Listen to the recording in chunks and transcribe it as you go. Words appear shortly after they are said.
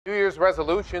New Year's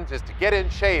resolutions is to get in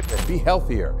shape and be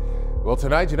healthier. Well,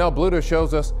 tonight, Janelle Bluter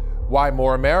shows us why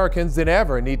more Americans than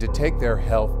ever need to take their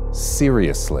health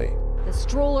seriously. The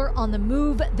stroller on the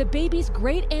move, the baby's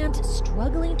great aunt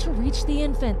struggling to reach the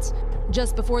infant.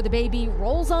 Just before the baby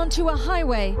rolls onto a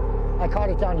highway. I caught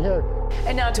it down here.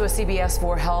 And now to a CBS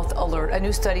 4 Health alert. A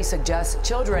new study suggests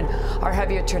children are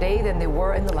heavier today than they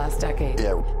were in the last decade.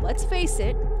 Let's face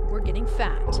it, we're getting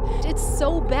fat. It's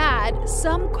so bad,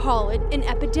 some call it an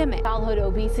epidemic. Childhood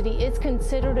obesity is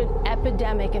considered an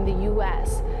epidemic in the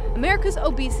U.S. America's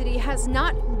obesity has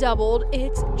not doubled,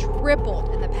 it's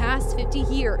tripled in the past 50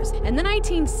 years. In the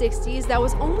 1960s, that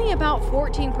was only about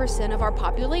 14% of our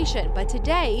population, but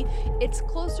today, it's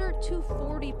closer to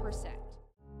 40%.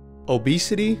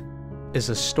 Obesity is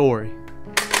a story.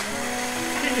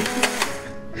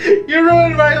 You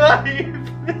ruined my life!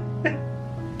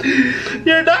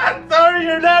 You're not sorry,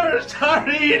 you're never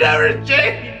sorry, you never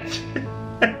change!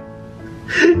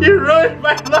 You ruined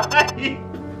my life!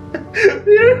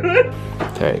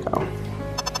 There you go.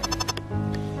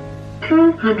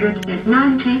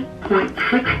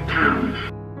 290.6 pounds.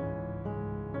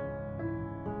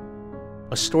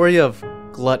 A story of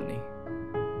gluttony.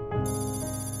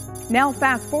 Now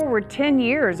fast forward 10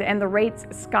 years and the rates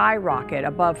skyrocket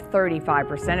above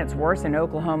 35%. It's worse in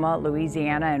Oklahoma,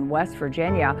 Louisiana, and West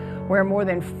Virginia, where more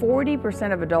than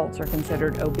 40% of adults are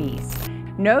considered obese.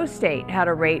 No state had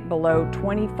a rate below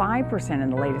 25% in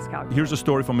the latest calculation. Here's a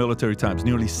story from Military Times.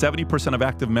 Nearly 70% of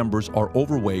active members are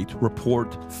overweight,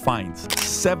 report fines.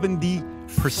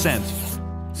 70%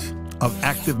 of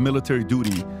active military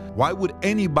duty. Why would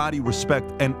anybody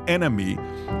respect an enemy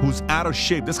who's out of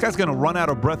shape? This guy's gonna run out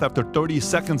of breath after 30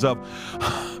 seconds of,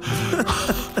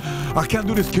 I can't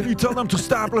do this. Can you tell them to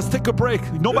stop? Let's take a break.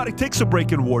 Nobody takes a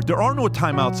break in war. There are no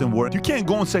timeouts in war. You can't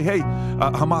go and say, hey,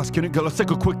 Hamas, let's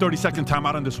take a quick 30-second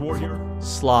timeout in this war here.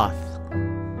 Sloth.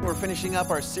 We're finishing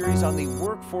up our series on the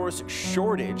workforce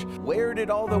shortage. Where did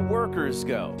all the workers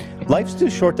go? Life's too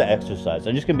short to exercise.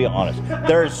 I'm just gonna be honest.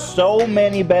 There's so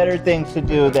many better things to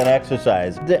do than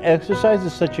exercise. The exercise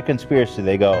is such a conspiracy.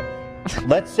 They go,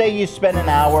 let's say you spend an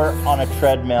hour on a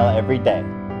treadmill every day.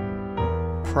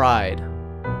 Pride.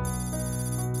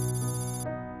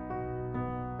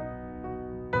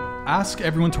 Ask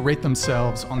everyone to rate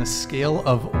themselves on a scale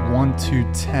of 1 to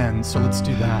 10. So let's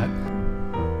do that.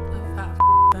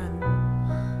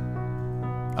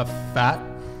 A fat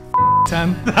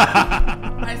 10?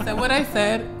 I said what I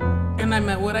said, and I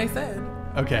meant what I said.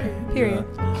 Okay. Period.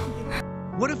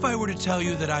 What if I were to tell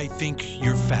you that I think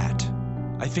you're fat?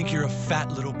 I think you're a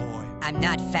fat little boy. I'm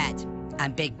not fat.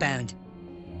 I'm big boned.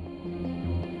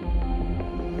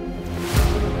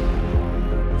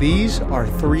 These are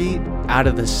 3 out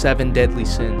of the 7 deadly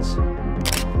sins.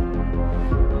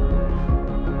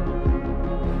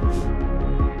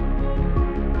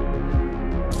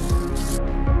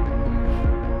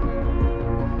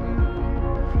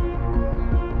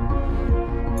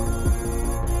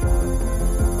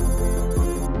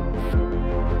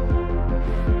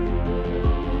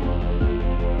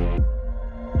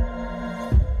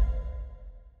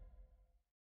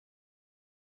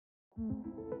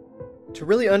 To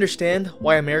really understand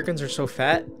why Americans are so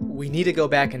fat, we need to go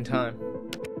back in time.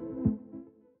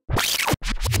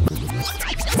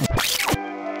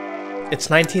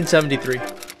 It's 1973.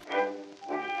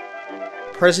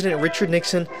 President Richard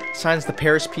Nixon signs the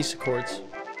Paris Peace Accords,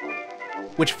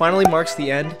 which finally marks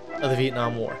the end of the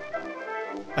Vietnam War.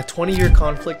 A 20-year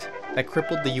conflict that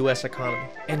crippled the US economy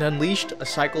and unleashed a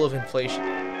cycle of inflation.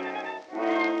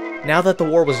 Now that the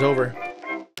war was over,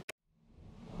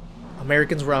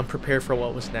 Americans were unprepared for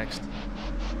what was next.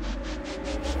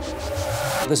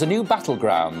 There's a new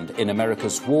battleground in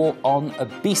America's war on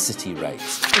obesity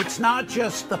rates. It's not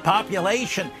just the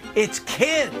population, it's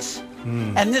kids.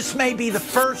 And this may be the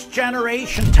first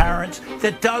generation, Terrence,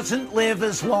 that doesn't live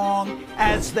as long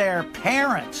as their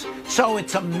parents. So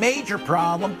it's a major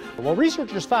problem. Well,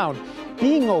 researchers found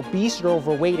being obese or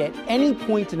overweight at any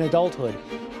point in adulthood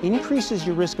increases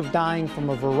your risk of dying from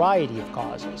a variety of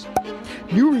causes.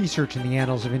 New research in the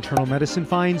Annals of Internal Medicine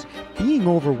finds being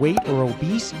overweight or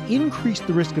obese increased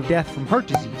the risk of death from heart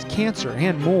disease, cancer,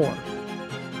 and more.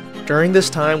 During this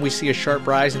time, we see a sharp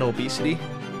rise in obesity,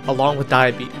 along with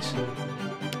diabetes.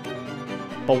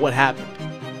 But what happened?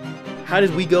 How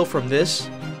did we go from this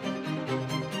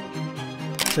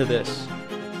to this?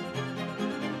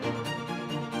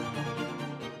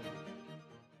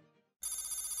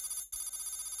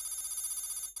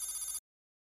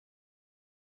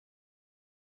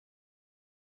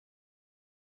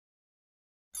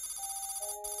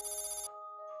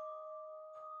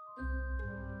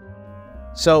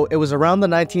 So it was around the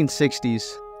 1960s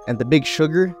and the big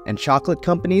sugar and chocolate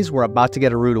companies were about to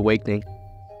get a rude awakening.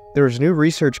 There was new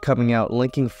research coming out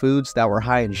linking foods that were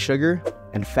high in sugar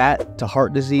and fat to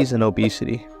heart disease and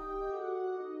obesity.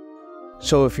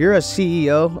 So if you're a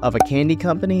CEO of a candy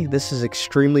company, this is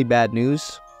extremely bad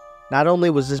news. Not only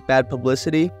was this bad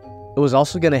publicity, it was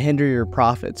also going to hinder your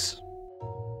profits.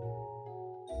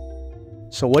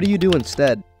 So what do you do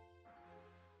instead?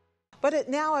 But it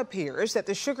now appears that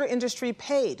the sugar industry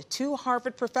paid 2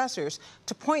 Harvard professors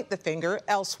to point the finger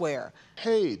elsewhere.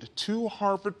 Paid 2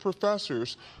 Harvard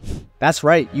professors. That's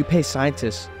right, you pay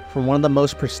scientists from one of the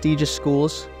most prestigious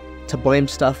schools to blame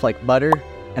stuff like butter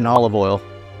and olive oil.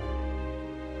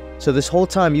 So this whole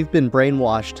time you've been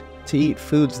brainwashed to eat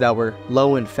foods that were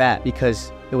low in fat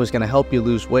because it was going to help you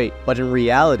lose weight. But in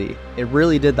reality, it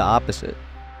really did the opposite.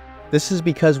 This is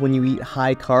because when you eat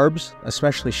high carbs,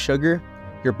 especially sugar,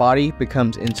 your body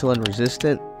becomes insulin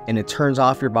resistant and it turns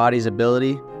off your body's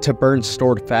ability to burn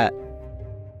stored fat.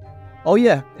 Oh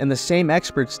yeah, and the same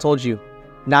experts told you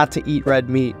not to eat red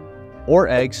meat or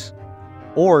eggs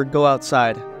or go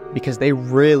outside because they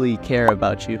really care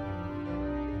about you.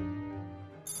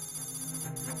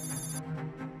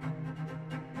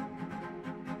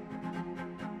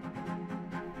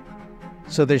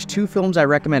 So there's 2 films I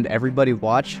recommend everybody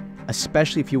watch,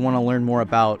 especially if you want to learn more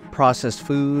about processed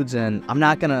foods, and I'm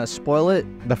not gonna spoil it.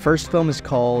 The first film is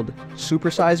called Super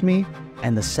Size Me,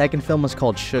 and the second film is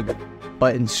called Sugar.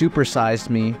 But in Super Size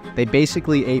Me, they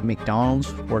basically ate McDonald's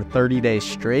for 30 days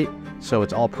straight, so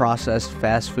it's all processed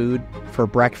fast food for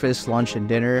breakfast, lunch, and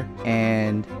dinner,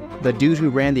 and the dude who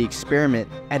ran the experiment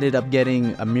ended up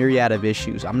getting a myriad of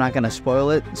issues. I'm not gonna spoil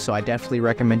it, so I definitely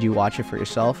recommend you watch it for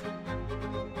yourself.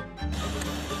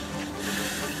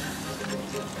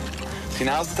 See,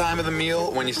 now's the time of the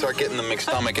meal when you start getting the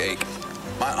McStomach ache.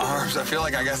 My arms, I feel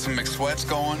like I got some McSweats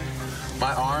going.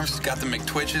 My arms got the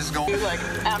McTwitches going. Like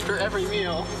after every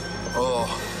meal. Oh.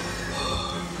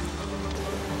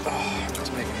 Oh,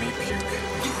 it's making me puke.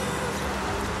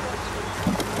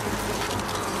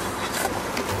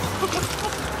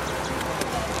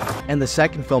 And the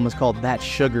second film is called That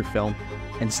Sugar Film.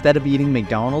 Instead of eating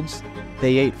McDonald's,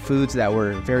 they ate foods that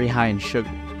were very high in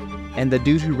sugar. And the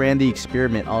dude who ran the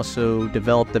experiment also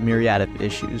developed a myriad of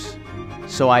issues.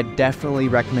 So I definitely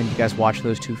recommend you guys watch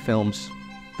those 2 films.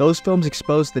 Those films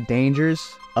expose the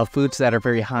dangers of foods that are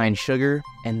very high in sugar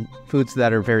and foods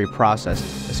that are very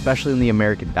processed, especially in the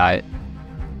American diet.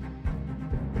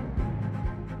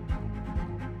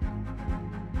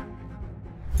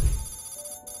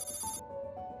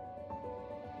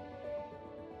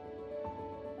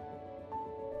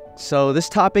 So this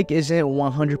topic isn't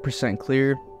 100%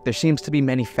 clear. There seems to be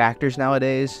many factors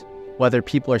nowadays, whether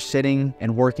people are sitting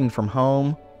and working from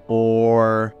home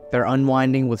or they're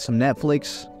unwinding with some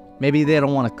Netflix. Maybe they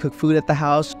don't want to cook food at the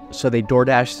house, so they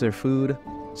DoorDash their food.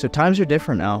 So times are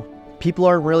different now. People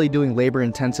aren't really doing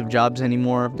labor-intensive jobs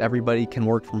anymore. Everybody can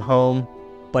work from home.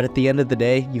 But at the end of the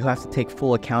day, you have to take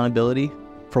full accountability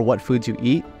for what foods you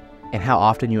eat and how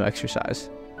often you exercise.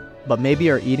 But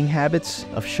maybe our eating habits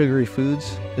of sugary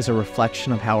foods is a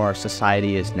reflection of how our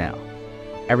society is now.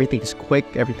 Everything's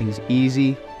quick, everything's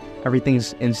easy,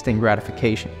 everything's instant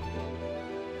gratification.